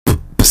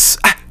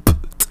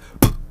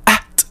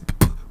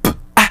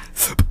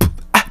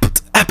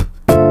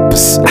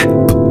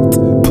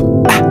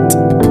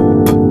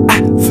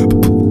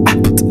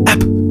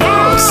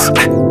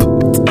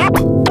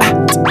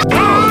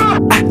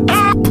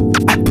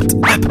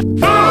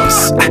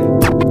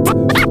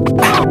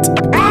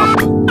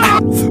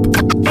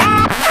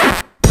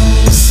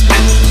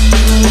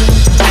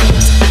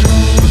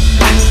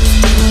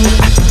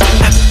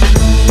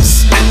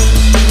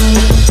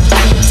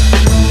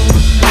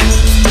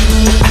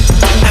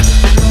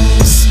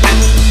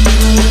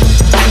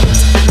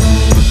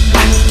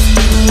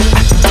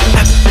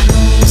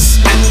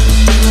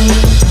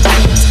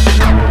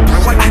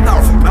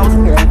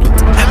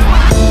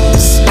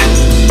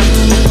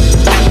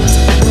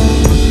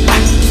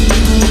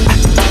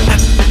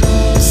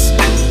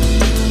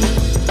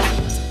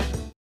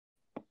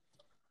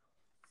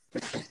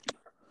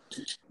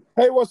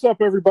Hey, what's up,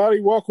 everybody?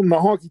 Welcome to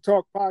Honky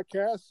Talk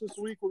Podcast. This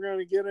week we're going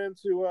to get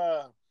into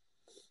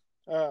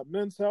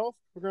men's health.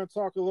 We're going to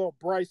talk a little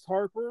Bryce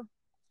Harper,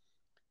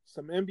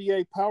 some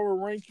NBA power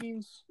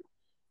rankings.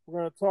 We're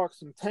going to talk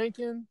some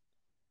tanking,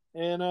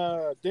 and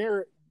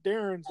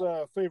Darren's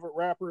favorite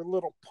rapper,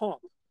 Little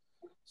Pump.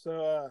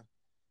 So,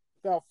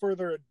 without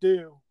further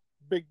ado,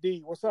 Big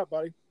D, what's up,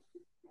 buddy?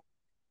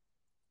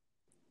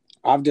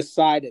 I've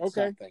decided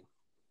something.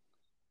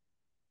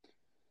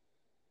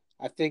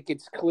 I think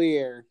it's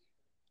clear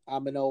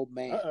I'm an old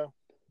man. Uh-oh.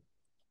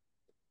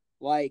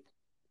 Like,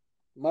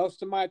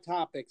 most of my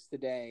topics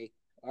today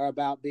are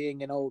about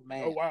being an old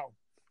man. Oh, wow.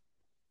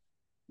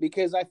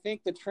 Because I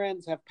think the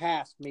trends have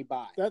passed me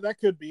by. That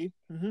could be.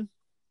 Mm-hmm.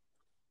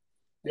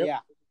 Yep. Yeah.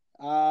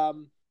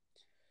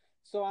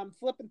 So I'm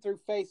flipping through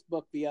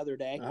Facebook the other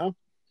day. Uh-huh.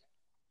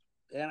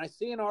 And I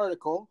see an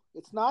article.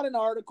 It's not an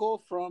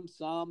article from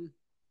some,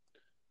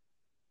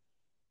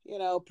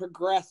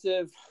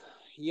 progressive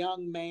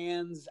young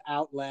man's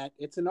outlet.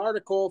 It's an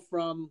article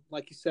from,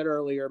 like you said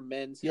earlier,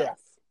 Men's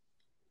Health.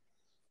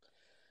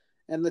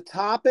 And the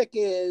topic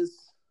is,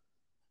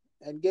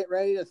 and get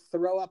ready to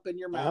throw up in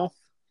your mouth,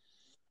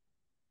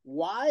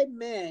 why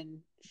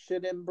men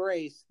should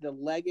embrace the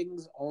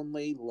leggings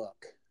only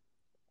look.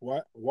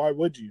 Why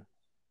would you?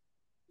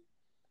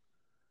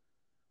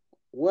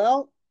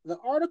 Well, the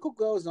article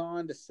goes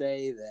on to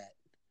say that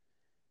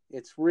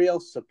it's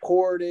real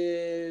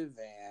supportive,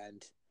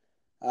 and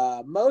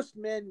most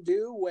men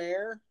do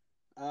wear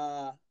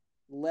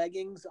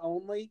leggings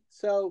only.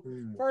 So,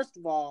 first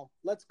of all,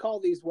 let's call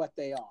these what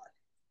they are.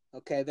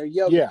 Okay, they're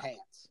yoga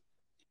pants.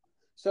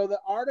 So the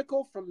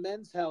article from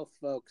Men's Health,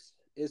 folks,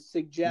 is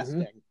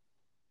suggesting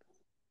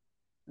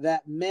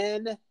that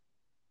men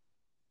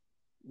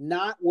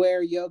not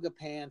wear yoga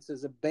pants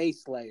as a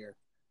base layer,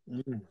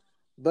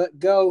 but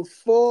go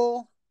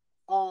full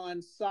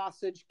on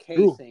sausage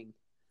casing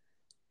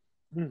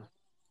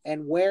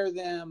and wear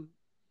them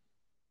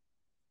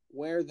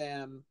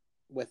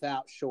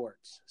without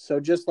shorts. So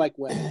just like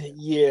women.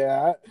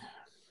 Yeah,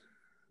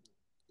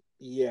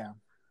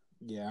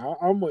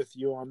 I'm with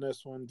you on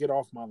this one. Get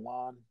off my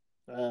lawn.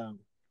 Let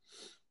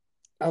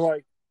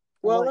me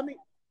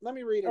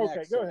read it.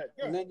 Okay, go ahead.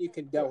 And then you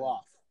can go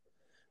off.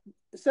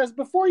 It says,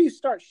 before you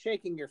start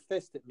shaking your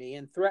fist at me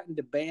and threaten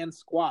to ban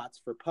squats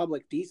for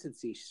public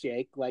decency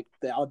shake like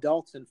the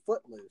adults in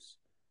Footloose,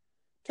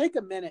 take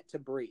a minute to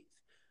breathe.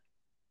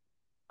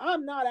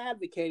 I'm not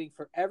advocating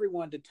for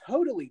everyone to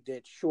totally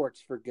ditch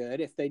shorts for good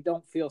if they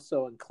don't feel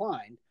so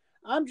inclined.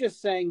 I'm just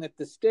saying that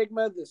the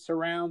stigma that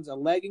surrounds a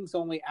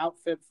leggings-only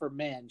outfit for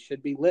men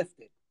should be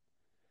lifted.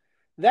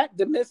 That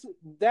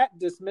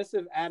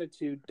dismissive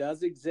attitude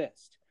does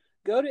exist.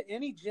 Go to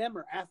any gym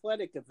or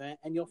athletic event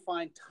and you'll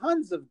find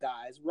tons of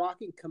guys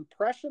rocking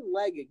compression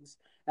leggings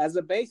as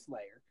a base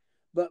layer,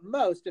 but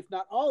most, if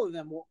not all of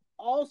them, will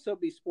also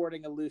be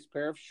sporting a loose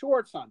pair of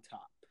shorts on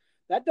top.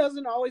 That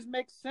doesn't always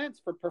make sense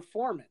for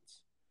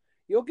performance.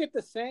 You'll get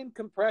the same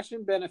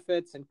compression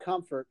benefits and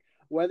comfort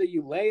whether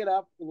you layer it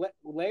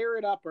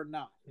up or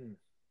not.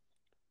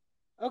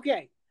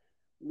 Okay,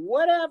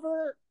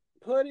 whatever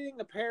putting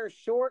a pair of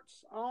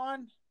shorts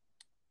on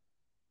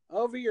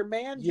over your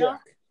man junk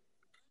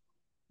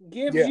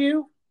gives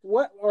you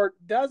or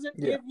doesn't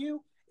give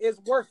you is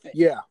worth it.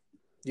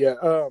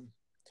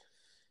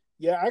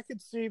 I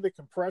could see the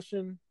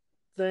compression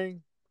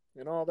thing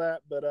and all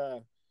that,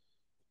 but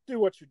do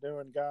what you're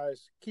doing,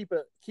 guys. Keep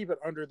it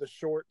under the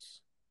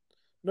shorts.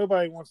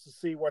 Nobody wants to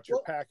see what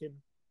you're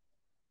packing.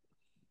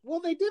 Well,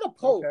 they did a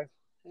poll,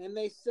 and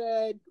they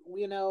said,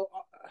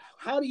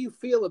 how do you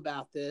feel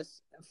about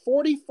this?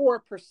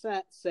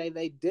 44% say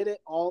they did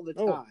it all the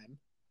time,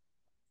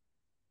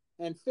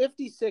 and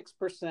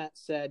 56%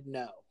 said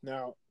no.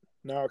 Now,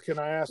 can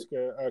I ask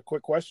a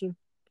quick question?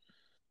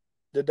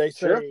 Did they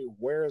say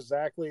where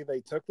exactly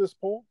they took this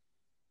poll?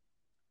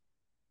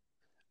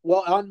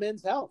 Well, on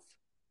Men's Health.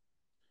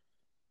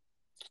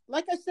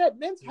 Like I said,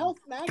 Men's Health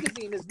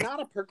magazine is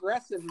not a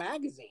progressive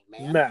magazine,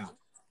 man. No.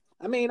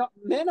 I mean,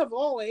 men of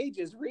all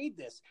ages read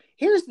this.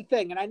 Here's the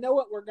thing, and I know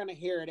what we're going to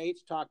hear at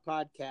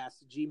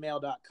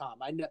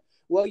htalkpodcast@gmail.com. I know.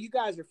 Well, you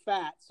guys are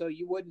fat, so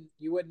you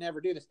wouldn't ever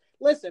do this.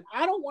 Listen,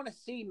 I don't want to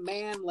see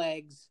man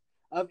legs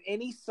of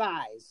any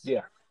size.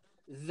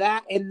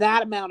 That in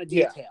that amount of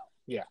detail.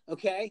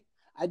 Okay.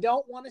 I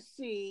don't want to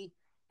see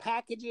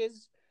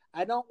packages.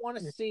 I don't want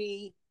to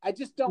see. I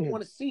just don't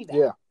want to see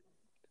that.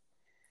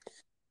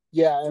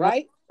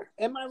 Right?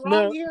 Am I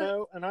wrong here?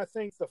 No, and I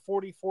think the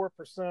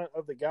 44%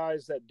 of the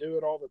guys that do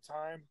it all the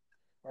time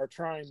are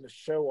trying to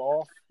show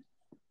off.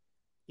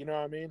 You know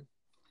what I mean?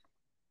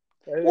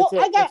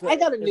 I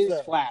got a news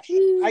flash.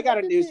 I got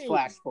a news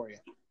flash for you.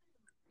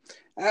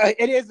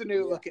 It is a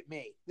new look at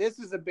me. This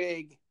is a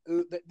big.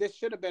 This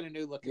should have been a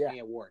new look at me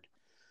award.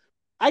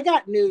 I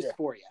got news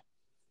for you,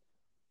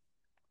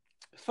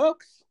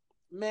 folks,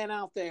 men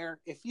out there.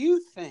 If you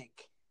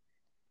think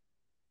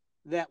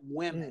that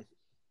women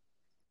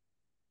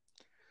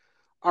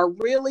are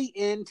really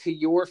into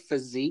your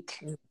physique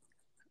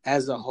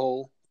as a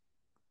whole,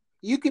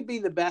 you could be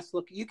the best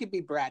look. You could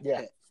be Brad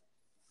Pitt.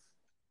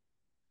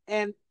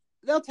 and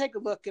they'll take a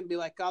look and be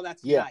like, oh,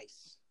 that's Yeah.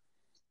 nice.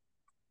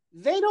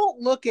 They don't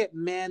look at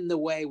men the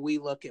way we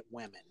look at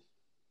women.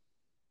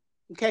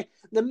 Okay?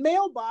 The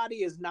male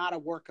body is not a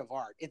work of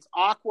art. It's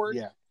awkward.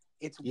 Yeah.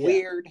 It's Yeah.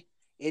 weird.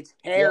 It's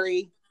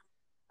hairy.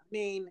 I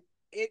mean,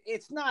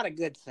 it's not a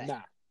good thing.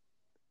 Nah.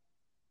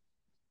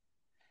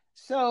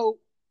 So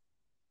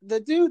the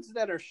dudes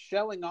that are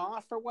showing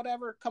off or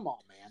whatever, come on,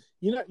 man.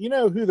 You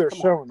know who they're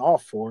showing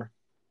off for?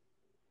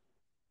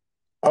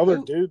 Other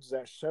Who? dudes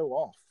that show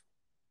off.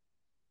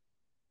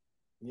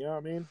 You know what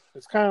I mean?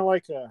 It's kind of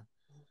like a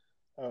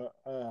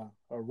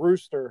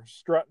rooster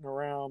strutting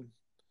around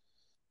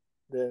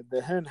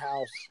the hen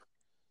house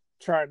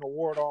trying to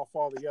ward off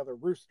all the other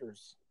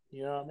roosters.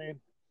 You know what I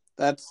mean?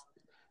 That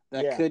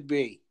Yeah. could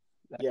be.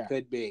 Yeah.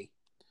 Could be.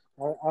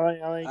 I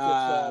think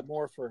it's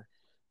more for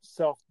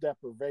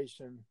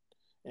self-deprivation,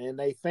 and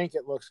they think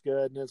it looks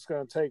good, and it's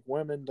going to take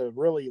women to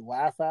really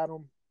laugh at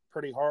them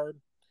pretty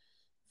hard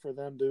for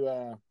them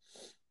to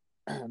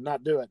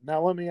not do it.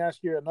 Now, let me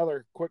ask you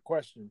another quick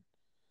question.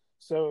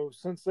 So,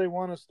 since they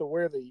want us to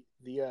wear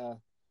the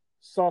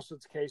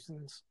sausage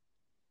casings,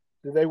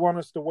 do they want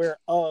us to wear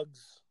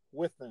Uggs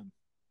with them?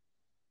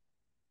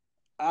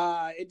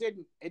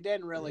 It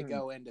didn't really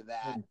go into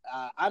that.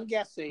 I'm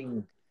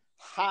guessing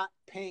hot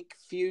pink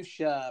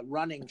fuchsia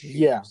running shoes.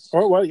 Yeah.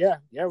 Oh well, yeah,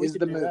 we is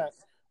could the do move. that.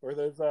 Or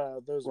those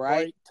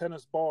Right. bright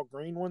tennis ball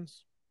green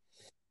ones.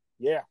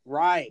 Yeah.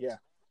 Right. Yeah.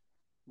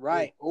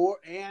 Right.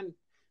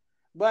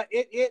 But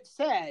it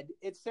said,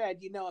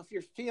 you know, if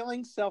you're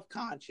feeling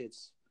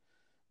self-conscious,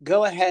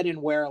 go ahead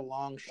and wear a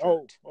long shirt.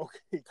 Oh, okay,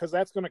 because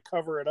that's going to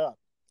cover it up.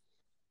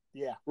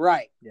 Yeah.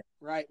 Right. Yeah.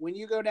 Right. When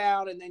you go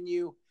down and then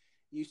you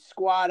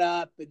squat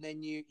up and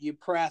then you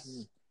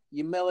press,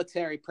 you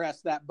military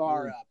press that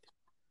bar up,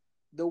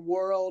 the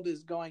world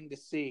is going to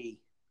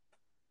see.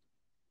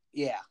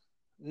 Yeah.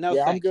 No,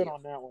 yeah, thank I'm good you.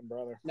 on that one,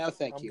 brother. No,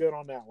 thank you. I'm good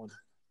on that one.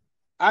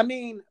 I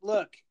mean,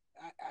 look,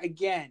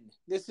 again,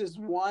 this is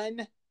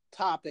one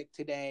topic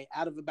today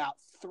out of about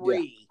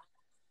three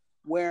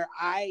where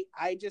I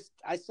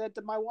said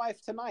to my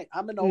wife tonight,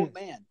 I'm an old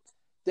man.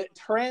 The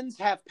trends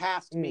have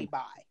passed me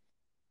by.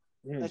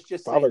 Let's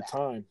just say Father that.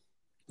 time.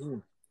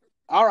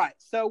 All right,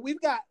 so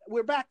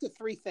we're back to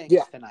three things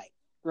tonight,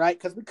 right?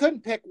 Because we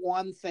couldn't pick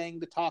one thing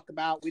to talk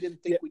about. We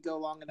didn't think we'd go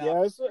long enough.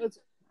 Yeah, it's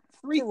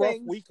three a rough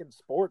things. week in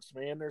sports,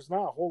 man. There's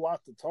not a whole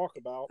lot to talk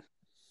about.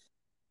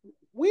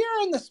 We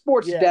are in the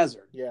sports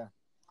desert,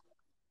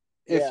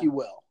 if you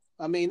will.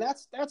 I mean,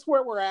 that's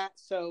where we're at.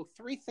 So,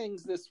 three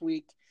things this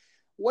week.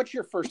 What's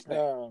your first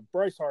thing?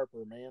 Bryce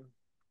Harper, man.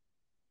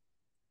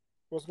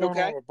 What's going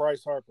on with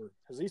Bryce Harper?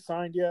 Has he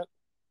signed yet?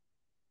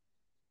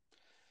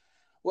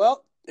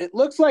 Well, it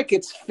looks like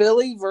it's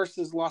Philly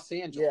versus Los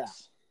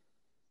Angeles.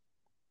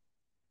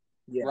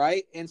 Yeah.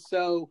 Right? And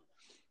so,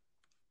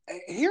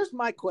 here's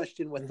my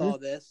question with all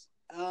this.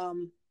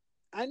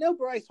 I know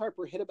Bryce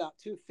Harper hit about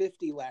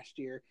 250 last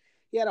year.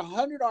 He had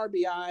 100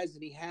 RBIs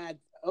and he had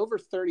over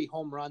 30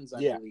 home runs, I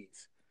believe.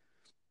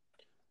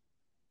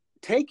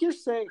 Take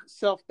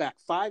yourself back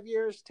 5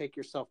 years. Take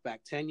yourself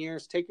back 10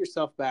 years. Take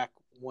yourself back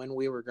when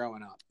we were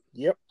growing up.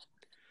 Yep.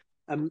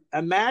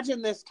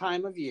 Imagine this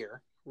time of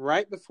year,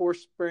 right before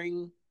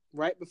spring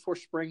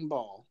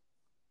ball,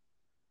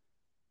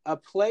 a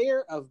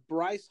player of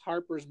Bryce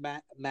Harper's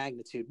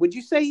magnitude. Would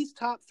you say he's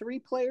top three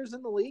players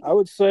in the league? I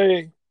would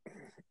say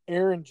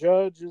Aaron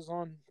Judge is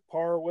on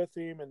par with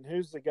him, and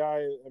who's the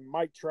guy?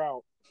 Mike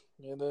Trout,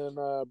 and then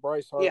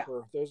Bryce Harper.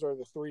 Yeah. Those are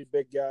the three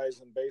big guys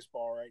in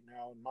baseball right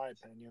now, in my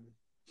opinion.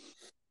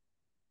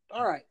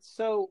 All right,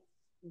 so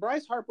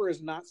Bryce Harper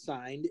is not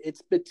signed.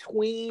 It's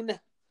between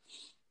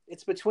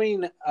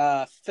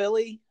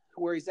Philly,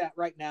 where he's at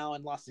right now,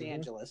 and Los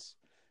Angeles.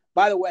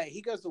 By the way,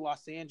 he goes to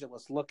Los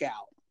Angeles. Look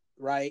out,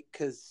 right?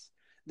 Because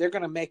they're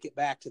going to make it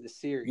back to the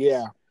series.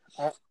 Yeah.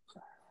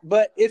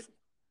 But if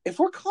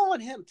we're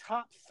calling him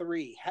top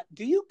three,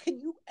 can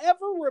you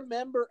ever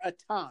remember a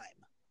time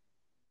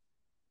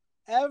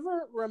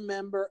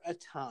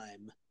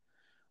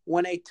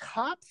when a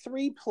top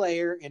three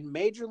player in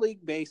Major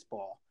League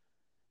Baseball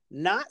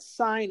not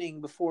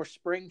signing before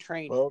spring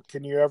training? Well,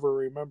 can you ever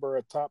remember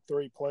a top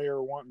three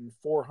player wanting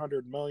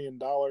 $400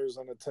 million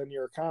on a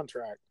 10-year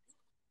contract?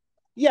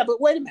 Yeah,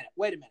 but wait a minute.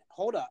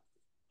 Hold up.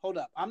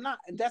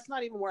 That's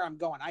not even where I'm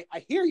going. I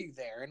hear you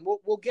there, and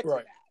we'll get to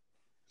that.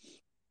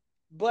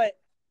 But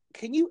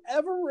can you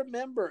ever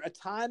remember a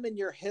time in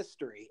your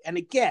history? And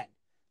again,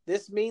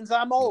 this means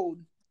I'm old,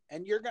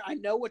 and I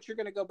know what you're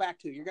going to go back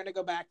to. You're going to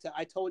go back to,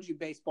 I told you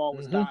baseball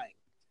was dying.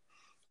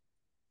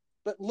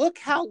 But look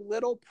how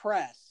little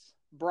press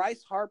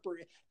Bryce Harper,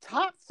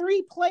 top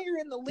three player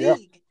in the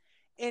league,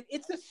 and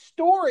it's a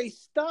story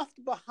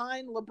stuffed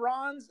behind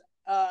LeBron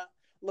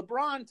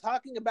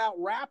talking about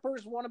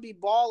rappers want to be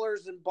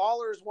ballers and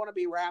ballers want to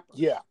be rappers.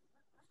 Yeah.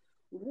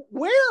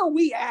 Where are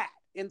we at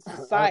in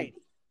society?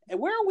 And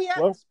where are we at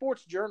in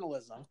sports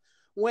journalism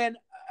when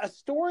a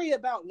story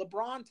about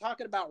LeBron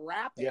talking about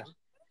rapping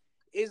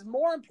is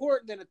more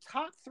important than a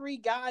top three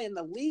guy in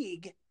the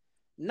league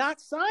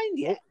not signed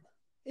yet?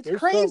 It's There's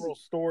crazy. Several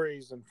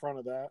stories in front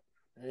of that.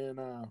 and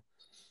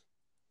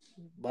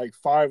like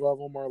 5 of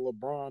them are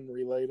LeBron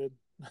related.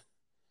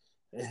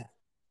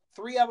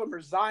 3 of them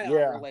are Zion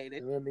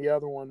related. And then the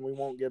other one we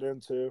won't get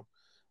into.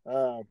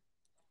 Oh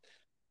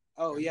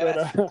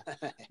yeah,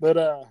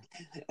 but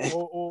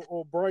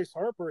Bryce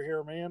Harper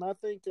here, man. I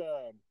think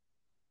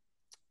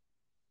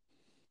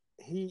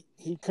he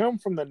come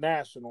from the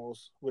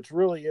Nationals, which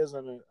really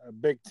isn't a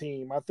big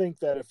team. I think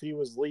that if he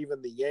was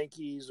leaving the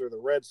Yankees or the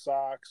Red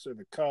Sox or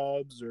the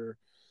Cubs or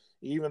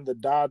even the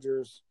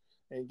Dodgers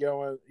and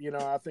going,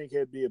 I think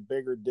it'd be a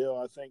bigger deal.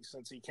 I think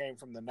since he came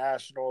from the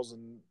Nationals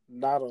and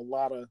not a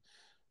lot of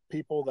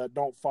people that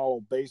don't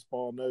follow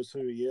baseball knows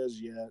who he is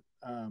yet.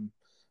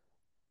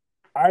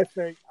 I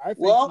think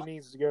he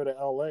needs to go to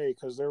LA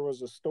because there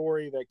was a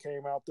story that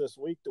came out this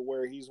week to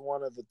where he's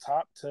one of the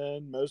top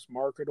 10 most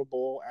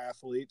marketable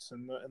athletes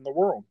in the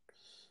world.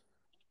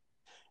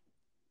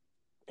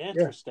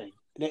 Interesting.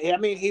 Yeah. I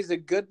mean, he's a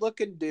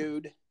good-looking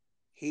dude.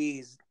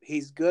 He's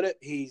good at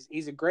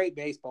he's a great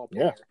baseball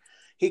player. Yeah.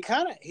 He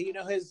kind of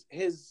his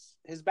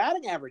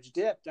batting average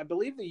dipped. I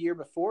believe the year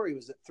before he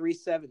was at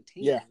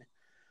 317. Yeah.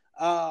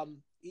 I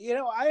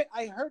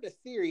heard a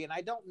theory, and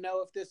I don't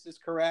know if this is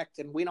correct,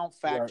 and we don't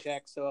fact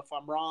check. So if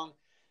I'm wrong,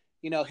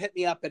 hit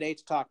me up at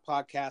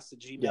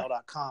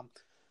htalkpodcast@gmail.com.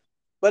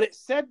 But it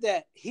said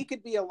that he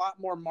could be a lot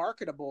more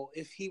marketable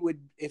if he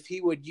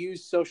would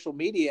use social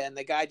media, and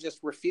the guy just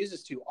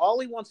refuses to. All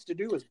he wants to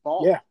do is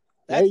ball. Yeah.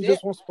 He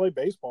just wants to play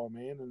baseball,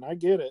 man, and I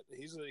get it.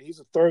 He's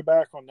a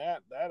throwback on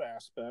that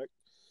aspect.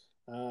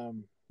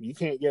 You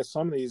can't get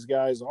some of these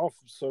guys off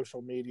of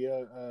social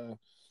media.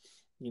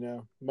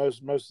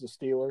 Most of the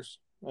Steelers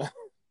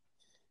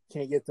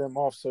can't get them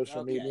off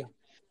social media.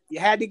 You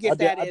had to get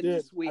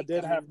this week. I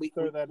did have to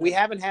throw that in. We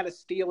haven't had a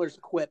Steelers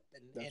quip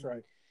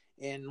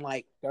in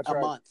like a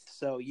month,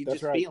 so you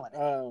just feeling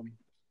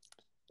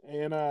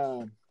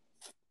it.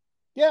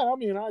 Yeah, I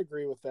mean, I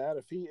agree with that.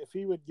 If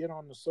he would get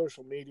on the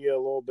social media a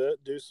little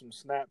bit, do some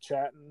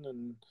Snapchatting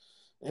and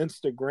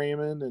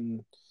Instagramming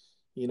and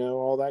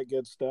all that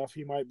good stuff,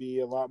 he might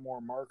be a lot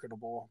more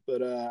marketable.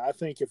 But I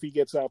think if he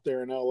gets out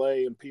there in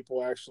LA and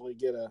people actually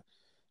get a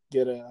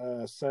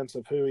sense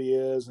of who he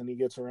is and he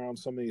gets around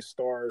some of these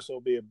stars, he'll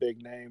be a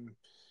big name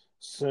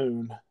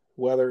soon,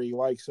 whether he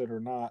likes it or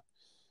not.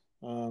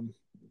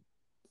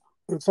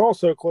 It's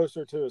also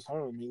closer to his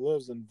home. He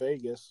lives in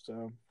Vegas,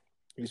 so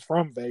he's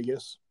from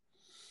Vegas.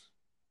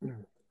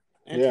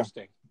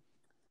 Interesting.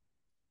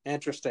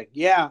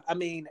 Yeah, I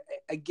mean,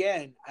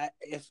 again,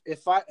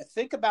 if I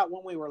think about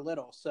when we were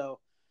little, so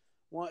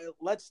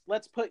let's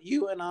put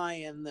you and I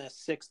in the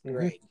 6th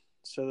grade.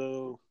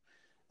 So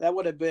that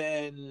would have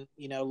been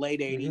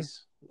late 80s,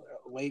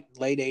 late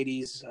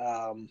 80s,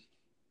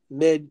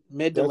 mid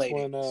to late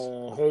 80s. That's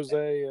when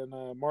Jose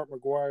and Mark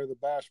McGwire, the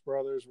Bash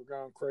brothers, were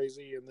going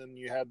crazy, and then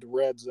you had the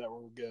Reds that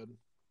were good.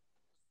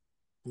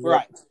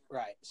 Right.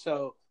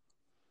 So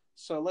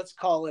let's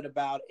call it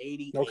about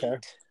 88. Okay.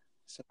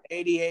 So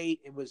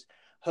 88, it was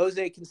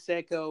Jose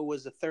Canseco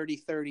was a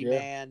 30-30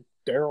 man.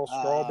 Darryl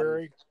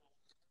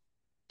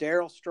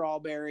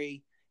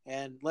Strawberry,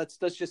 and let's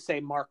just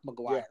say Mark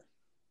McGwire. Yeah.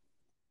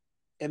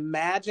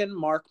 Imagine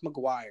Mark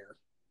McGwire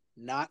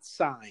not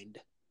signed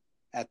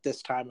at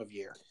this time of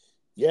year.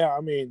 Yeah,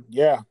 I mean,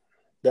 that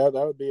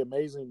would be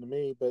amazing to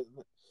me. But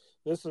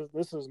this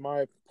is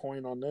my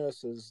point on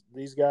this: is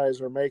these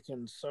guys are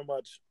making so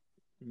much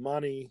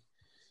money.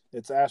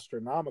 It's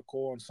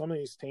astronomical, and some of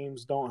these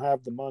teams don't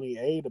have the money,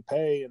 A, to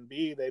pay, and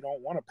B, they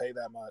don't want to pay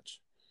that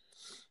much.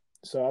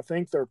 So I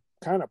think they're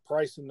kind of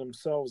pricing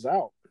themselves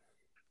out.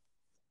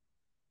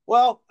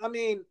 Well, I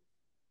mean,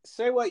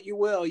 say what you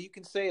will. You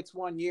can say it's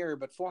 1 year,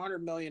 but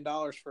 $400 million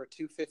for a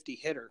 250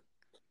 hitter.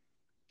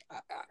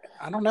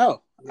 I don't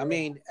know. Yeah. I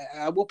mean,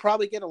 we'll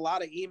probably get a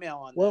lot of email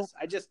on this.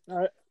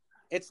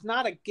 It's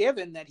not a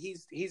given that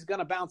he's going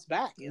to bounce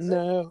back, is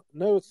it?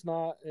 No, it's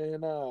not.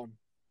 And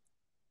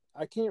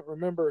I can't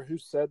remember who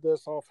said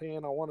this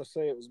offhand. I want to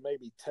say it was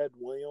maybe Ted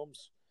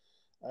Williams.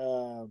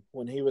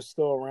 When he was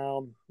still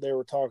around, they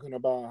were talking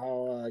about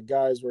how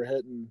guys were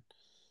hitting,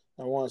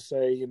 I want to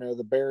say,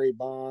 the Barry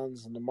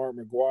Bonds and the Mark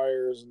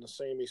McGwires and the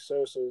Sammy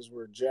Sosas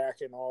were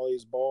jacking all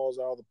these balls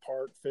out of the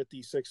park,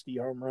 50, 60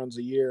 home runs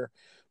a year,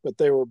 but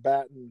they were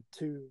batting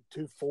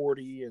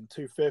 240 and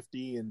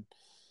 250. And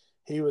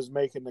he was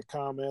making the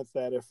comment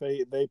that if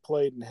they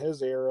played in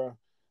his era,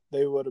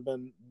 they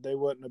wouldn't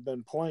have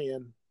been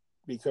playing,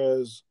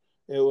 because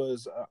it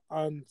was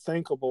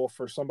unthinkable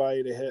for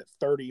somebody to hit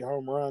 30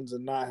 home runs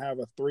and not have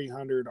a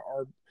 300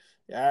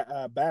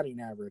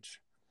 batting average.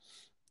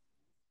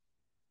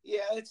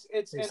 Yeah, it's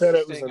he said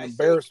it was an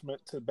embarrassment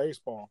to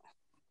baseball.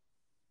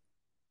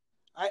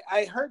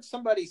 I heard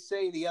somebody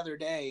say the other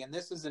day, and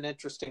this is an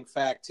interesting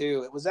fact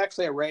too. It was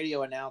actually a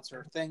radio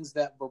announcer, things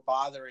that were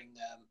bothering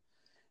them.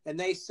 And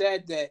they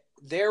said that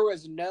there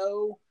was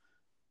no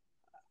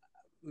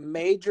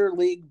Major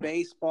League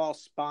Baseball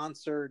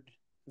sponsored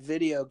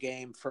video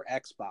game for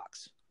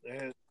Xbox.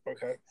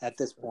 Okay. At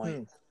this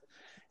point.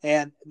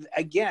 And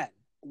again,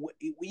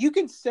 you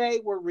can say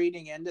we're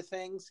reading into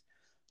things,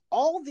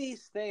 all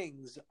these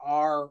things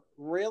are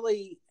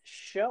really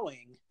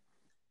showing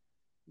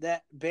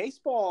that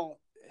baseball.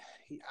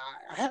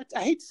 I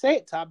hate to say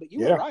it, Todd, but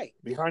you were right.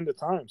 Behind the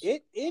times.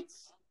 It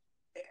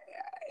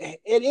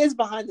is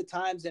behind the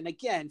times, and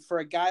again, for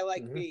a guy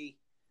like me,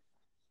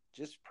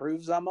 just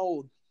proves I'm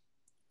old.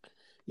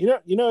 You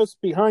know, it's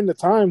behind the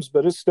times,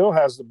 but it still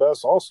has the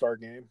best All-Star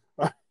game.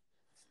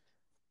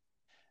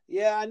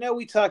 Yeah, I know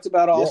we talked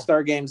about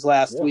All-Star games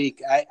last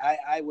week.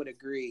 I would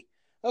agree.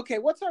 Okay,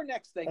 what's our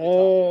next thing to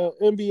talk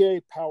about?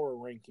 NBA power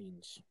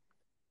rankings.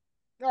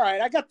 All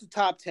right, I got the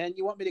top 10.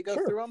 You want me to go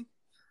Sure. through them?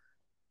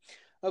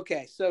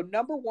 Okay, so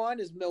number 1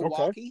 is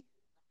Milwaukee. Okay.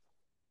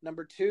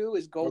 Number 2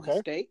 is Golden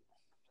State.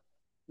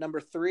 Number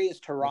 3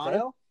 is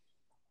Toronto. Okay.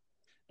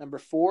 Number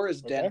 4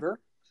 is Denver.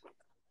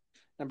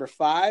 Number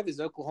 5 is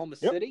Oklahoma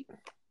City.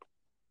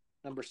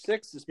 Number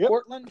 6 is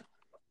Portland.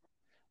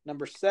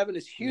 Number 7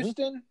 is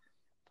Houston,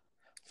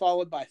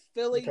 followed by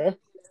Philly,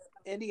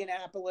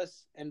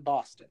 Indianapolis, and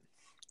Boston.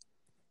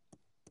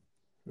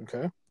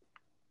 Okay.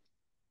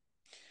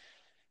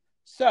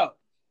 So,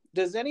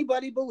 does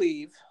anybody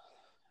believe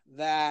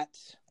that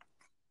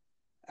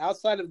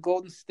outside of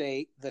Golden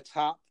State, the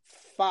top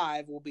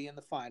 5 will be in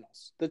the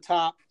finals? The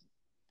top,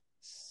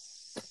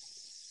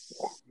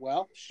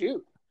 well,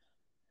 shoot.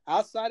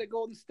 Outside of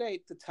Golden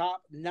State, the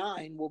top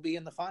 9 will be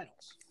in the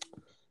finals.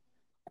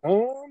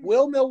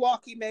 Will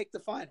Milwaukee make the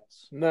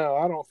finals? No,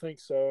 I don't think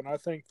so, and I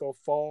think they'll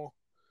fall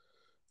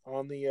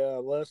on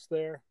the list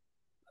there.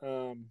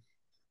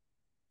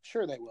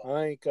 Sure, they will.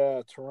 I think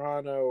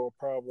Toronto will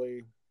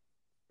probably.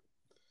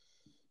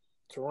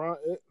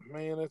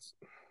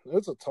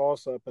 It's a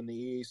toss-up in the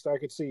East. I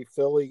could see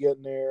Philly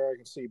getting there. I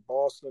can see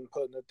Boston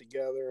putting it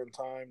together in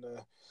time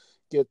to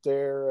get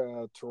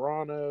there.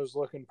 Toronto's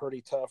looking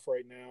pretty tough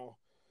right now.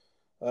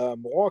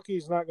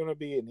 Milwaukee's not going to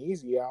be an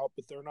easy out,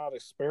 but they're not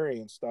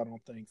experienced, I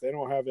don't think. They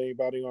don't have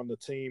anybody on the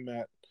team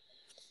that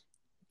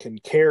can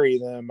carry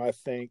them. I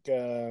think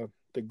the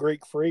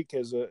Greek Freak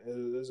is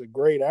a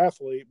great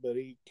athlete, but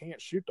he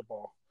can't shoot the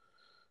ball.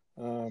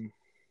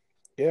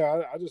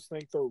 I just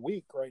think they're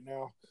weak right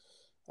now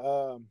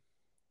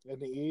in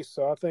the East.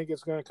 So I think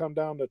it's going to come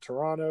down to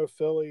Toronto,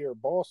 Philly, or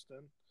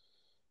Boston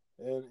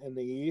in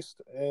the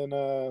East. And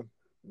I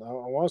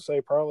want to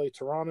say probably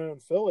Toronto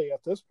and Philly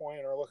at this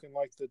point are looking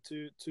like the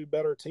two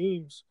better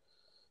teams.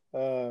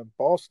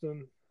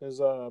 Boston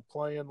is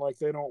playing like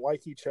they don't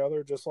like each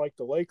other, just like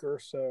the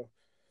Lakers. So,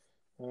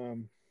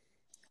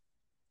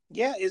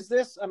 is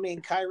this? I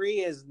mean, Kyrie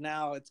is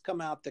now. It's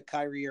come out that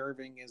Kyrie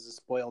Irving is a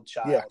spoiled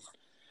child,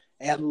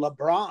 and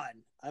LeBron.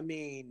 I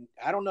mean,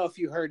 I don't know if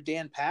you heard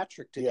Dan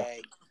Patrick today.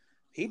 Yeah.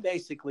 He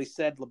basically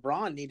said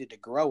LeBron needed to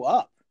grow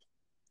up.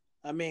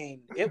 I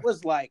mean, it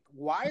was like,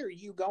 why are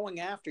you going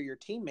after your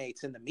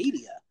teammates in the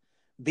media?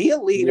 Be a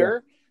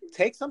leader,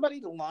 take somebody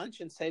to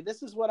lunch and say,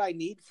 this is what I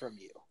need from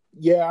you.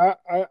 Yeah,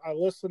 I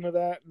listened to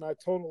that, and I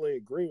totally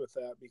agree with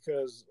that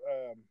because,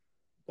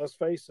 let's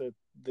face it,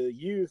 the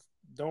youth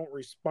don't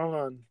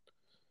respond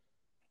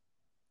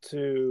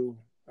to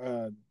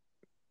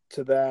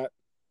that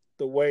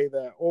the way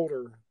that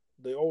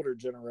the older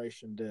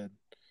generation did.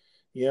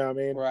 You know what I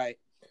mean? Right.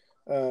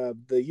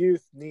 The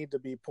youth need to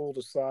be pulled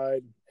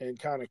aside and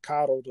kind of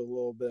coddled a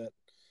little bit.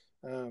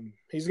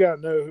 He's got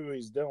to know who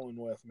he's dealing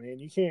with, man.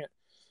 You can't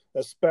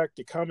expect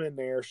to come in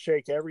there,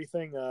 shake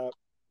everything up,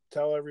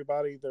 tell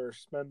everybody they're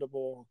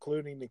expendable,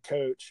 including the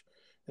coach,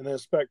 and then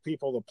expect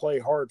people to play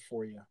hard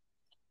for you.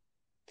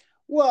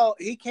 Well,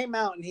 he came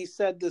out and he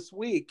said this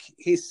week,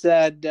 he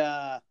said,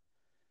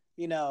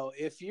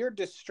 if you're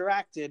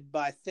distracted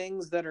by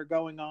things that are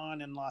going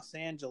on in Los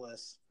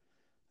Angeles,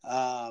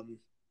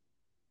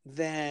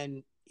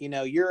 then,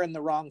 you're in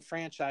the wrong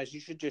franchise.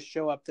 You should just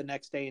show up the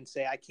next day and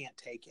say, I can't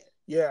take it.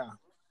 Yeah.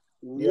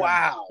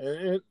 Wow.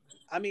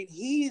 I mean,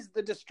 he's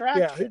the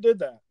distraction. Yeah, he did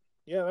that.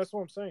 Yeah, that's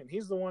what I'm saying.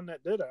 He's the one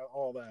that did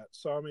all that.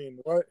 So, I mean,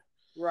 what?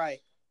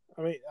 Right.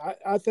 I mean,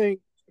 I think,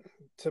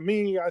 to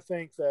me, I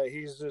think that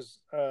he's just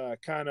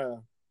kind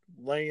of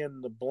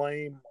laying the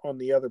blame on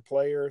the other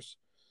players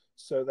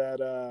so that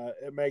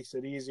it makes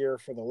it easier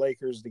for the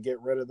Lakers to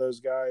get rid of those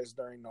guys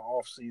during the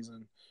off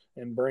season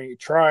and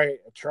try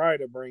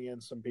to bring in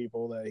some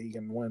people that he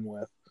can win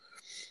with.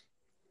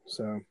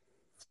 So,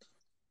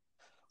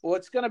 well,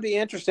 it's going to be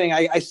interesting.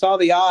 I saw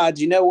the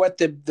odds. You know what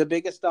the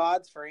biggest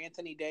odds for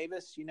Anthony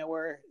Davis? You know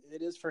where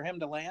it is for him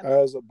to land?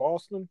 Is it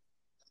Boston?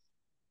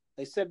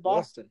 They said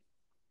Boston.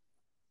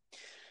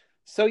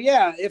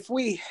 Yeah. So if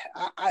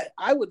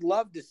I would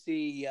love to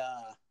see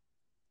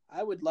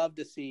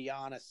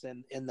Giannis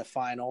in the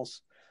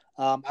finals.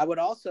 I would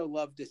also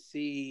love to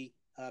see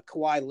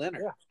Kawhi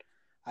Leonard. Yeah.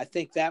 I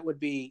think that would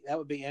be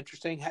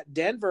interesting.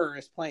 Denver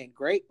is playing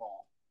great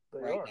ball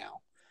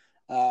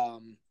now.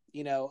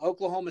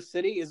 Oklahoma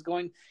City is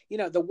going.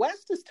 The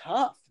West is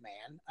tough,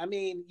 man. I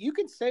mean, you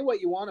can say what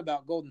you want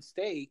about Golden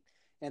State,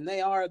 and they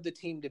are the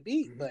team to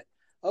beat. Mm-hmm. But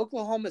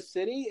Oklahoma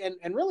City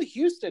and really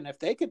Houston, if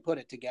they could put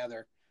it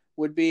together,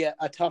 would be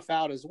a tough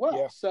out as well.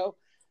 Yeah. So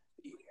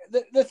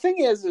the thing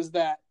is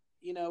that,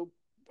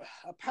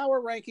 a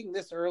power ranking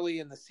this early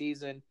in the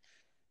season,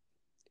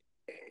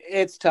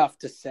 It's tough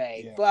to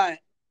say, Yeah. but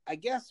I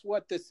guess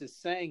what this is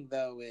saying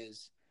though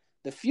is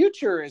the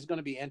future is going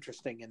to be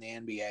interesting in the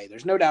NBA.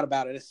 There's no doubt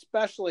about it,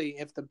 especially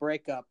if the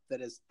breakup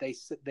that is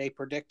they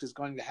predict is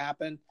going to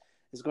happen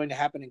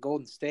in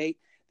Golden State.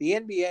 The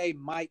NBA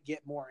might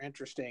get more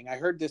interesting. I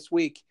heard this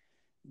week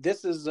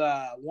this is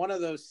one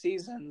of those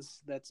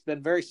seasons that's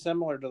been very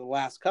similar to the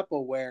last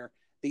couple where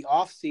the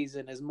off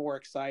season is more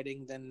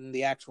exciting than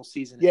the actual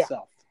season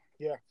itself.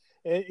 Yeah.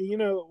 And you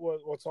know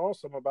what's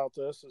awesome about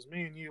this is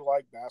me and you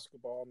like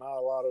basketball. Not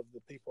a lot of the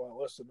people that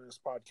listen to this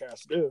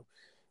podcast do,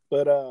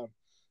 but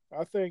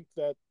I think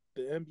that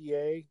the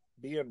NBA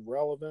being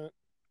relevant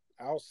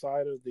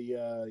outside of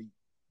the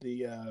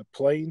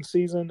playing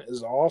season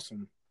is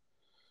awesome.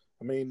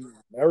 I mean,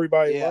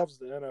 everybody loves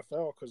the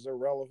NFL because they're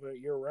relevant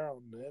year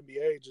round. The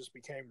NBA just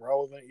became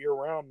relevant year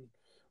round.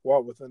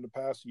 Within the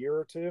past year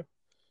or two?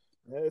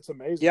 It's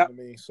amazing to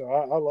me. So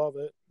I love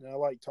it. And I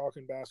like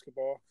talking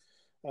basketball.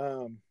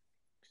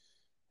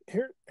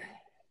 Here,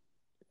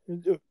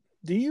 do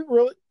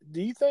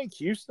you think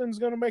Houston's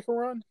going to make a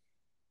run?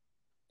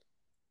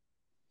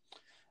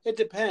 It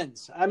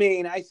depends. I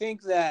mean, I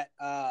think that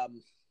I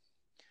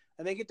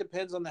think it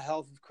depends on the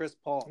health of Chris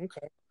Paul.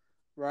 Okay.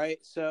 Right.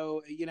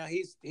 So, you know,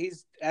 he's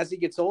as he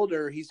gets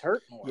older, he's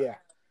hurt more. Yeah.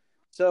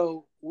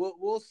 So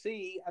we'll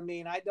see. I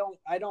mean, I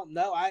don't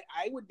know. I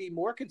would be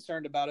more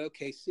concerned about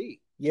OKC.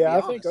 Yeah,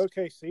 I think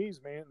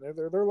OKC's, man,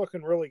 they're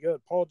looking really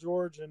good. Paul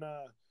George and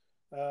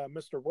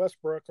Mr.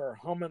 Westbrook are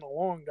humming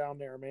along down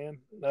there, man.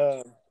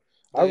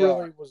 I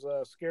really was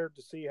scared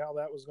to see how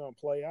that was going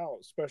to play out,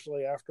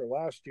 especially after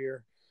last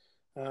year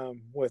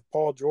with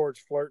Paul George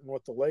flirting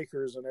with the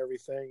Lakers and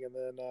everything, and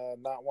then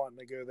not wanting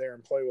to go there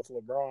and play with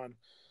LeBron.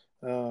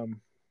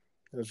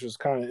 It was just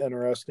kind of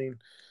interesting.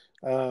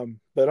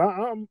 But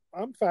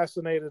I'm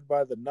fascinated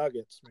by the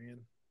Nuggets, man.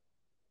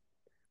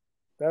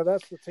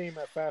 That's the team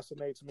that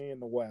fascinates me in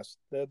the West.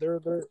 They're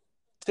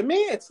to me,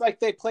 it's like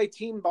they play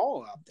team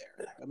ball out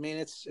there. I mean,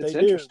 it's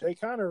interesting. They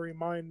kind of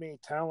remind me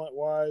talent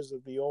wise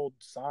of the old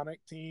Sonic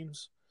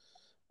teams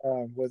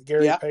with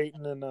Gary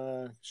Payton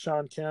and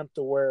Sean Kemp,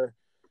 to where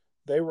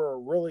they were a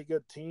really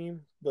good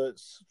team, but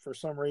for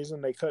some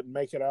reason they couldn't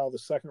make it out of the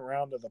second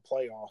round of the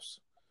playoffs.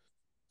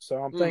 So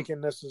I'm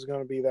thinking this is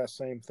going to be that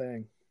same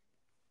thing.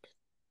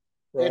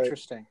 Right.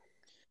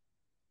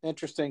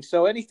 Interesting.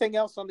 So anything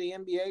else on the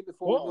NBA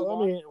before we move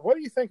on? I mean, what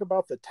do you think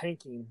about the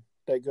tanking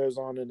that goes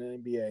on in the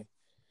NBA?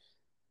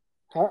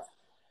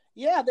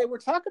 Yeah, they were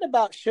talking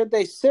about should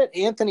they sit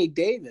Anthony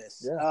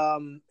Davis. Yeah.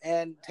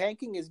 And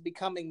tanking is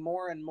becoming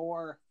more and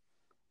more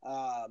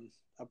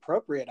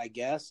appropriate, I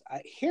guess.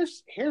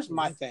 Here's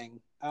my thing.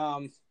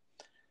 To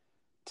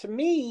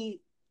me,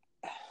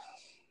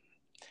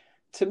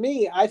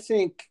 I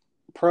think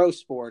pro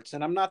sports,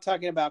 and I'm not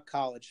talking about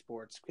college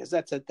sports because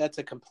that's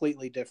a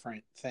completely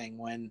different thing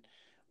when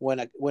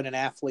an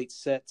athlete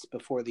sits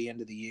before the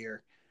end of the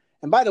year.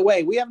 And by the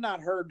way, we have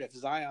not heard if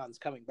Zion's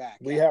coming back.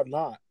 We have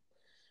not.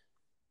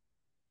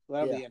 So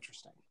that'll be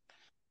interesting.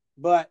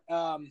 But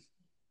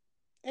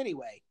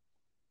anyway,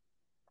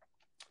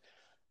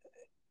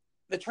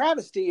 the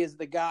travesty is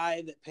the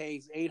guy that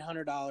pays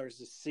 $800 a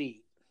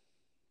seat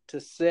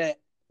to sit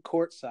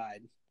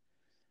courtside.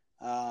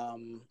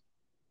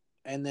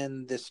 And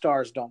then the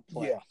stars don't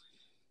play. Yeah.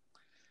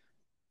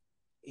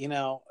 You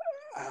know,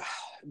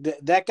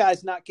 that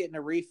guy's not getting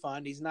a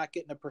refund. He's not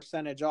getting a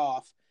percentage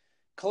off.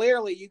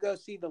 Clearly, you go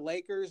see the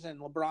Lakers and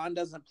LeBron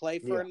doesn't play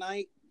for a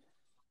night,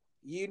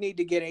 you need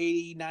to get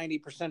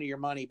 80-90% of your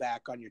money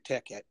back on your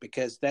ticket,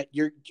 because that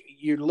you're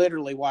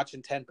literally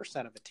watching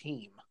 10% of a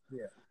team.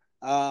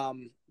 Yeah.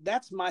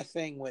 That's my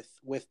thing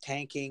with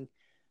tanking.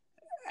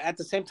 At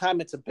the same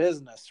time, it's a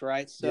business,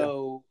 right?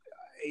 So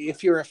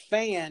if you're a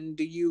fan,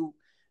 do you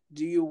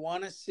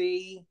want to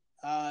see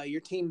your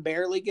team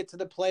barely get to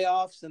the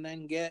playoffs and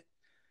then get,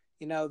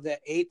 the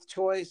 8th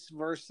choice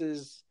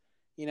versus,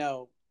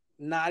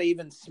 not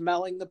even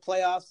smelling the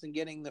playoffs and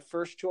getting the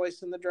first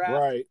choice in the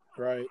draft?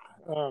 Right.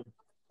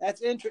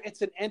 It's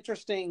an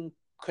interesting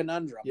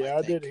conundrum. Yeah,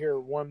 I did hear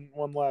one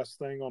last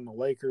thing on the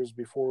Lakers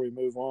before we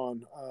move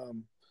on.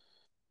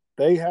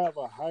 They have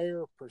a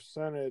higher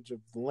percentage of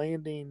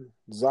landing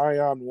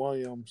Zion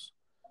Williams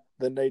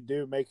than they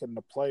do making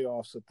the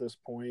playoffs at this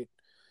point.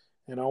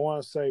 And I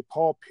want to say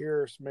Paul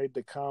Pierce made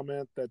the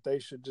comment that they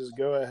should just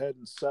go ahead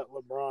and set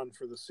LeBron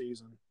for the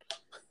season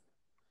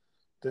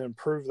to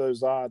improve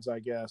those odds, I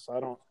guess. I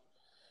don't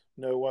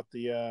know what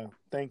the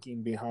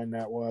thinking behind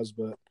that was,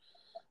 but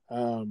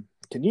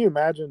can you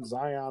imagine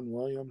Zion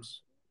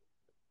Williams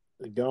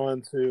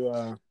going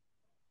to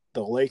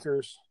the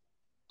Lakers?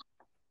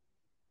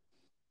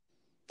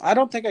 I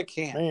don't think I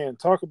can. Man,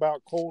 talk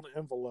about cold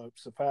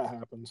envelopes if that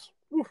happens.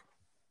 Whew.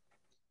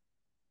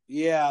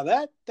 Yeah,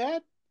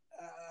 that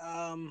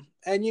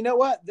and you know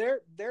what?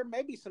 There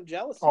may be some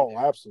jealousy. Oh,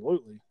 there.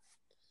 Absolutely.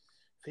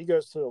 If he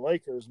goes to the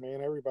Lakers,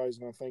 man, everybody's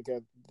going to think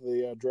that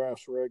the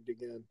draft's rigged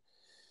again.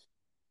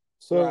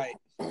 So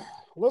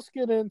let's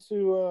get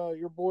into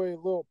your boy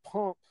Lil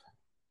Pump,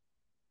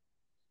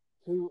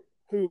 who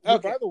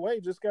by the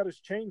way, just got his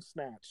chain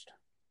snatched.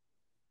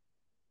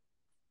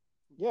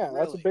 Yeah,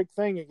 that's a big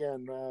thing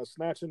again.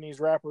 Snatching these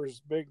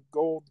rappers' big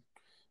gold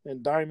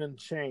and diamond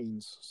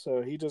chains.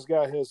 So he just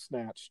got his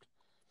snatched.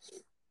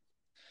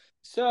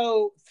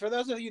 So for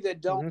those of you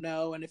that don't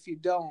know, and if you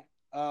don't,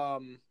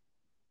 good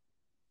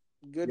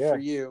for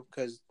you,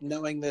 because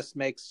knowing this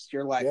makes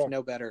your life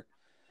no better.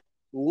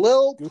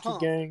 Lil Gucci Pump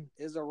Gang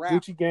is a rapper.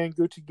 Gucci Gang,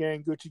 Gucci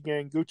Gang, Gucci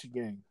Gang, Gucci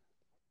Gang.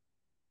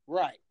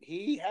 Right.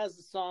 He has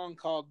a song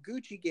called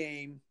Gucci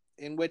Gang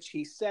in which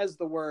he says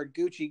the word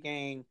Gucci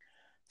Gang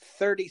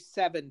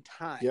 37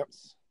 times. Yep.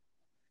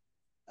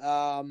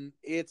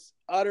 It's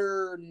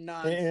utter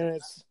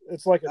nonsense. And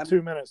it's like a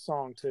 2-minute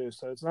song too,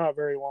 so it's not a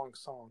very long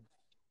song.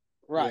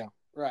 Right,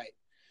 right.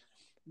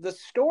 The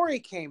story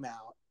came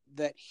out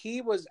that he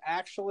was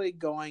actually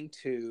going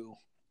to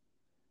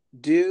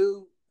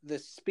do the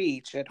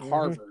speech at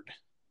Harvard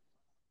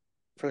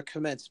for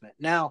commencement.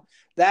 Now,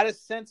 that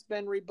has since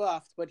been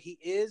rebuffed, but he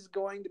is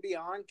going to be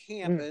on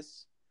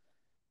campus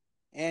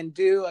and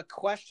do a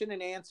question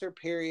and answer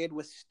period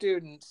with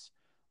students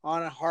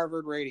on a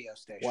Harvard radio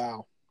station.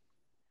 Wow.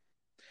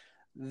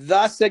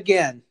 Thus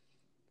again,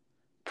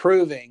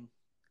 proving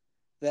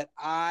that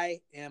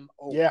I am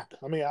old. Yeah,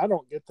 I mean, I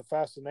don't get the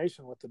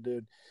fascination with the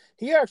dude.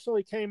 He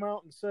actually came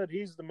out and said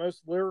he's the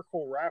most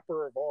lyrical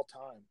rapper of all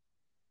time.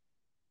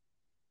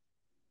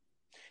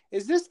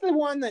 Is this the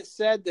one that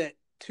said that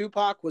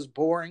Tupac was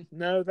boring?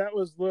 No, that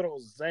was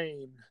Lil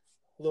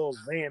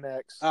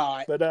Xanax.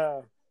 Oh, but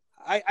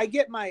I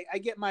get my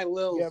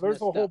Lils. Yeah,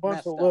 there's a whole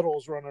bunch of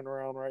Littles running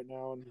around right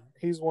now, and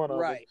he's one of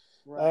them.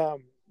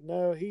 Right.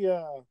 No, he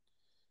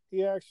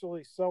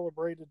actually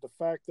celebrated the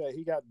fact that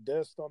he got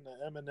dissed on the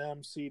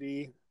Eminem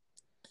CD,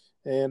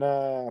 and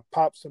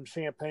popped some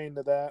champagne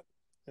to that.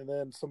 And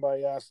then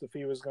somebody asked if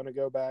he was going to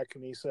go back,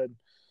 and he said,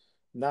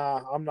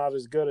 "Nah, I'm not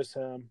as good as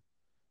him."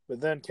 But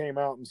then came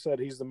out and said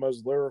he's the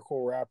most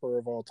lyrical rapper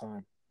of all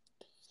time.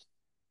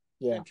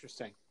 Yeah.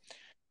 Interesting.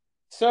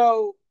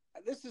 So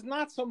this is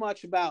not so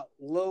much about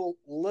Lil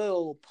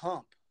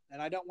Pump. And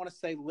I don't want to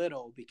say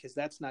little because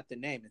that's not the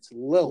name. It's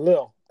Lil.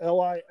 Lil.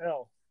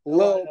 L-I-L.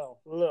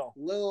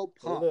 Lil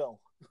Pump.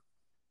 Lil.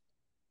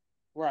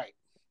 Right.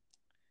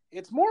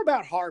 It's more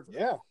about Harvard.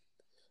 Yeah.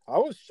 I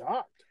was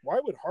shocked.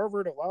 Why would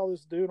Harvard allow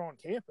this dude on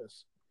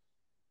campus?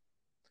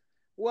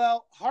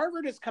 Well,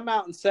 Harvard has come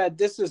out and said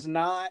this is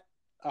not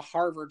a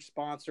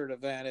Harvard-sponsored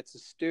event. It's a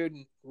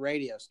student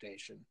radio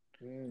station.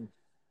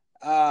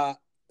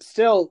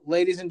 Still,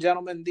 ladies and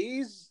gentlemen,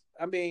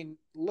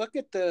 look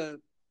at the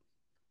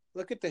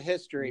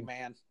history,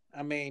 man.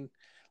 I mean,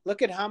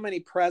 look at how many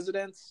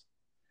presidents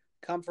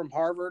come from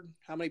Harvard,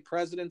 how many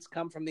presidents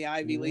come from the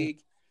Ivy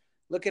League.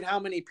 Look at how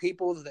many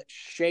people that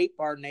shape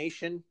our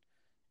nation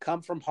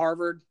come from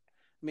Harvard.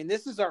 I mean,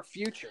 this is our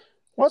future.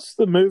 What's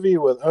the movie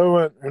with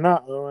Owen, or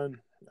not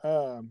Owen,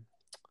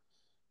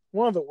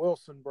 one of the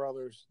Wilson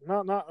brothers,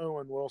 not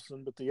Owen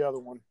Wilson, but the other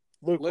one,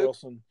 Luke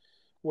Wilson,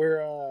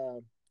 where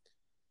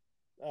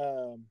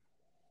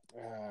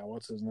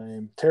what's his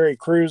name? Terry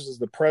Crews is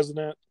the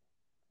president.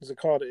 Is it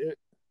called It?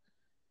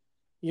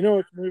 You know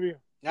what movie?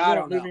 I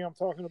don't know. Movie I'm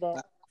talking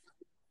about?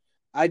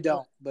 I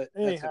don't, but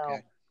anyhow, that's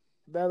okay.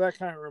 That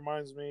kind of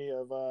reminds me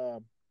of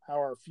how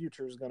our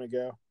future is going to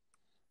go.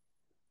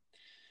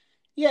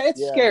 Yeah,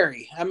 it's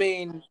scary. I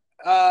mean,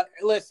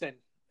 listen,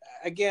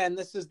 again,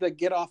 this is the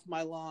get off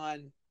my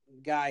lawn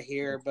guy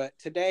here, but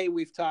today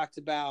we've talked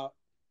about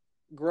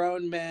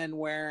grown men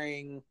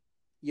wearing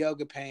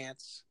yoga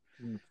pants.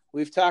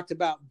 We've talked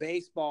about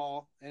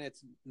baseball and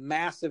its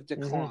massive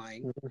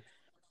decline.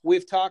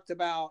 We've talked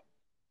about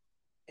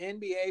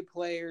NBA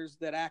players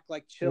that act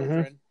like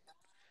children.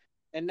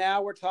 And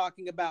now we're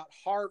talking about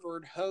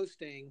Harvard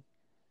hosting.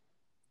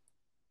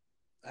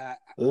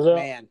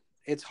 Man,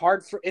 it's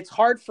hard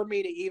for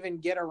me to even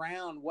get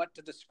around what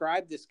to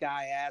describe this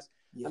guy as.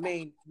 Yeah. I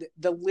mean,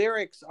 the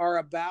lyrics are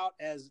about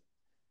as,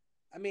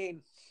 I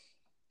mean,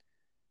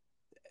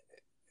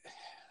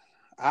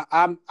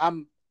 I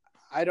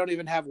don't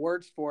even have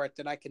words for it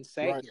that I can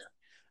say here.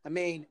 I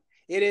mean,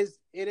 it is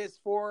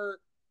for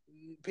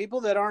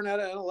people that aren't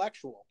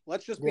intellectual.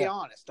 Let's just be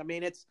honest. I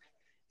mean, it's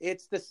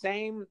the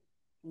same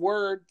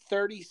word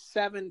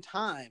 37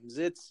 times.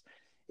 It's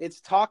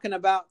talking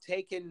about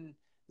taking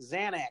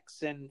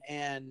Xanax and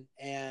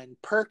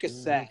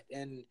Percocet,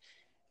 and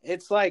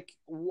it's like,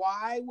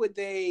 why would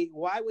they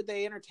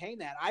entertain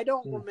that? I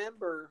don't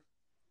remember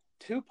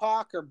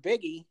Tupac or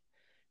Biggie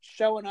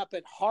showing up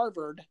at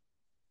Harvard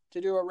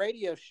to do a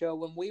radio show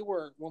when we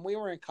were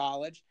in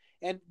college.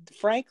 And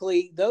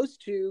frankly, those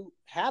two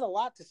had a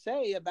lot to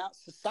say about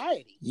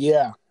society.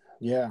 Yeah.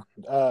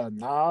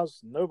 Nas,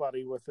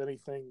 nobody with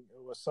anything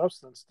with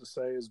substance to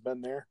say has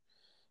been there.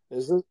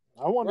 Is it?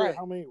 I wonder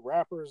how many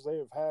rappers they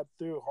have had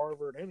through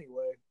Harvard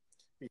anyway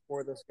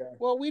before this guy.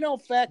 Well, we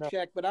don't fact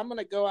check, but I'm going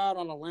to go out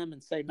on a limb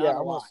and say not a lot.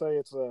 I'm going to say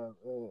it's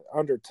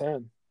under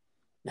 10.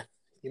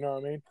 You know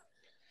what I mean?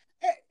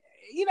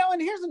 You know,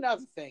 and here's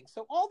another thing.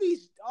 So all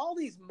these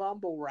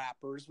mumble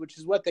rappers, which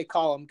is what they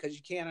call them because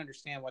you can't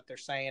understand what they're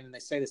saying and they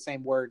say the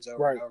same words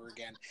over and over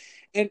again.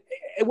 And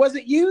it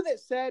wasn't you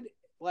that said,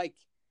 like,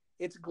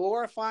 it's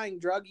glorifying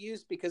drug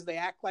use because they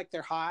act like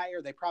they're high,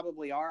 or they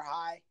probably are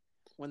high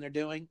when they're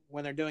doing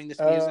this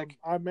music?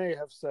 I may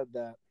have said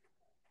that.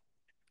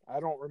 I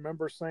don't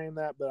remember saying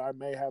that, but I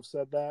may have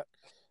said that.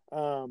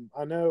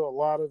 I know a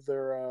lot of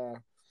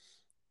their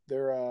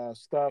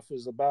stuff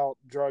is about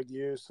drug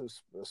use,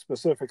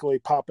 specifically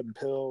popping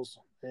pills,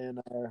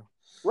 and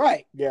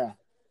right, yeah,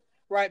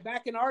 right.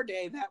 Back in our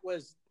day, that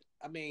was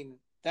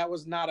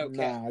not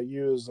okay. Nah,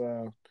 you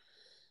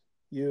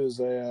was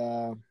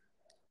a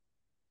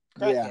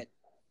Crackhead.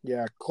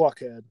 yeah,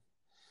 cluckhead.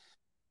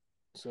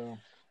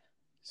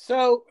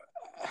 So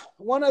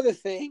one other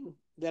thing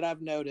that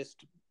I've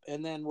noticed,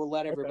 and then we'll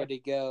let everybody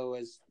go,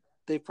 is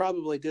they've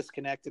probably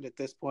disconnected at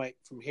this point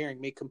from hearing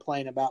me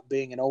complain about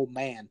being an old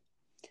man.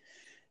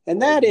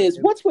 And that is,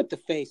 what's with the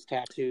face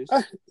tattoos?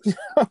 I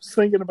was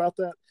thinking about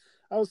that.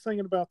 I was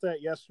thinking about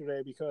that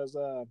yesterday because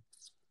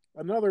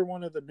another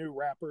one of the new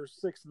rappers,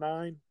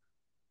 6ix9ine,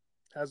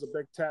 has a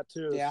big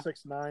tattoo of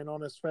 6ix9ine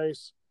on his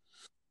face.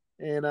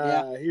 And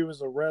he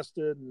was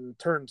arrested and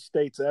turned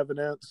state's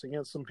evidence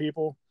against some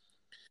people.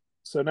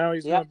 So now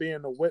he's going to be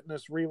in the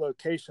witness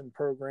relocation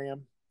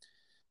program.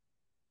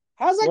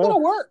 How's that going to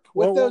work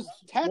with those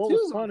tattoos? What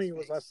was funny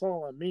was I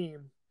saw a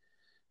meme,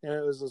 and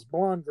it was this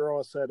blonde girl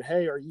that said,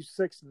 "Hey, are you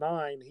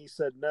 6ix9ine?" He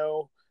said,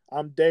 "No,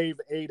 I'm Dave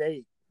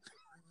 88."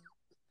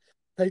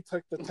 They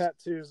took the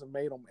tattoos and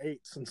made them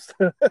 8s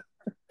instead.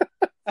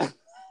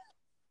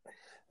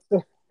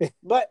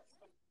 But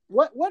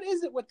what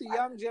is it with the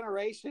young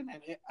generation?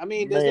 I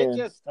mean, does it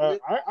just?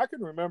 I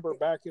can remember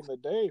back in the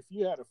day, if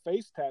you had a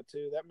face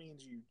tattoo, that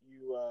means you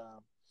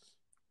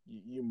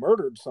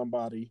murdered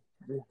somebody.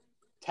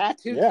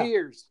 Tattoo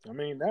tears. I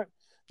mean that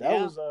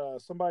was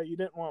somebody you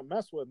didn't want to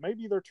mess with.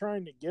 Maybe they're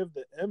trying to give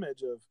the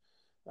image of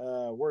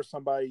we're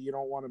somebody you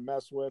don't want to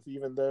mess with,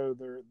 even though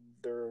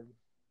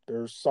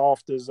they're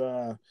soft as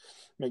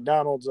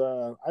McDonald's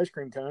ice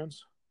cream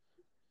cones.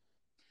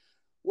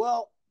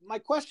 Well, my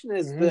question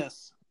is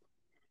this: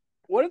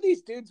 what are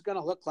these dudes going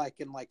to look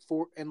like in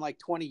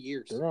 20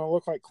 years? They're going to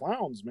look like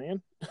clowns,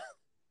 man.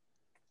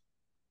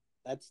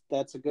 That's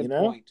a good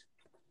point.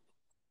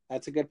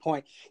 That's a good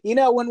point. You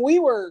know, when we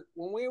were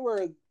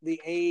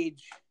the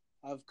age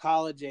of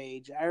college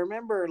age, I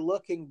remember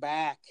looking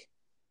back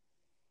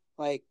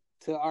like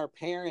to our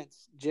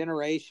parents'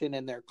 generation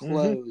and their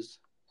clothes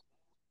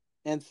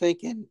and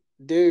thinking,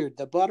 dude,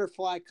 the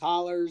butterfly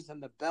collars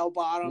and the bell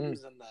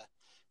bottoms and the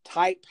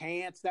tight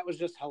pants, that was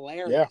just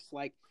hilarious. Yeah.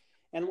 Like,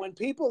 and when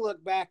people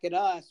look back at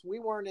us, we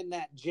weren't in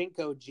that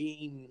Jinko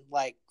jean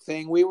like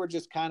thing. We were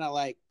just kind of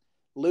like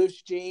loose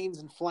jeans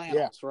and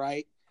flannels,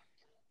 right?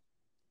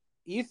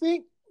 You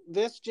think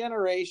this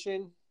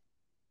generation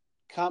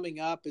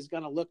coming up is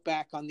going to look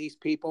back on these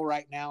people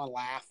right now and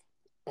laugh?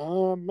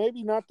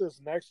 Maybe not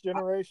this next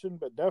generation,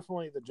 but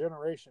definitely the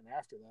generation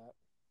after that.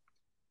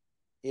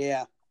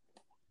 Yeah.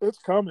 It's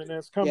coming.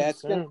 It's coming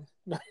soon.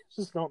 I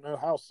just don't know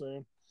how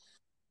soon.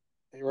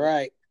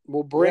 Right.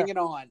 Well, bring it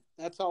on.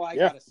 That's all I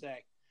got to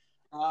say.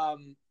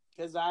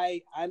 Because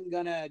I'm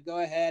going to go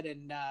ahead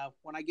and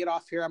when I get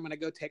off here, I'm going to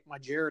go take my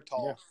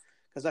Geritol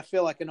because I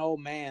feel like an old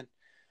man.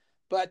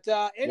 But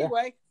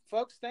anyway,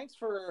 folks, thanks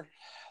for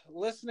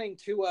listening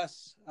to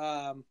us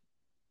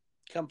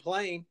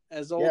complain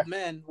as old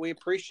men. We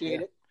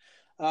appreciate it.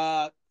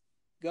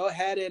 Go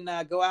ahead and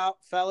go out,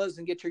 fellas,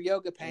 and get your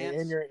yoga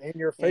pants. And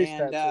your face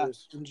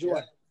tattoos.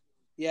 Enjoy.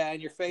 And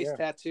your face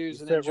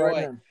tattoos and enjoy.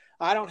 Right,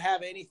 I don't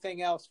have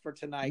anything else for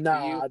tonight.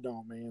 No, I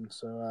don't, man.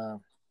 So,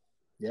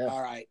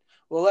 All right.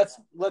 Well, let's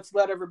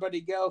let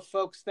everybody go,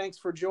 folks. Thanks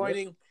for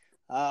joining.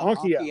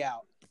 Honky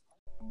out.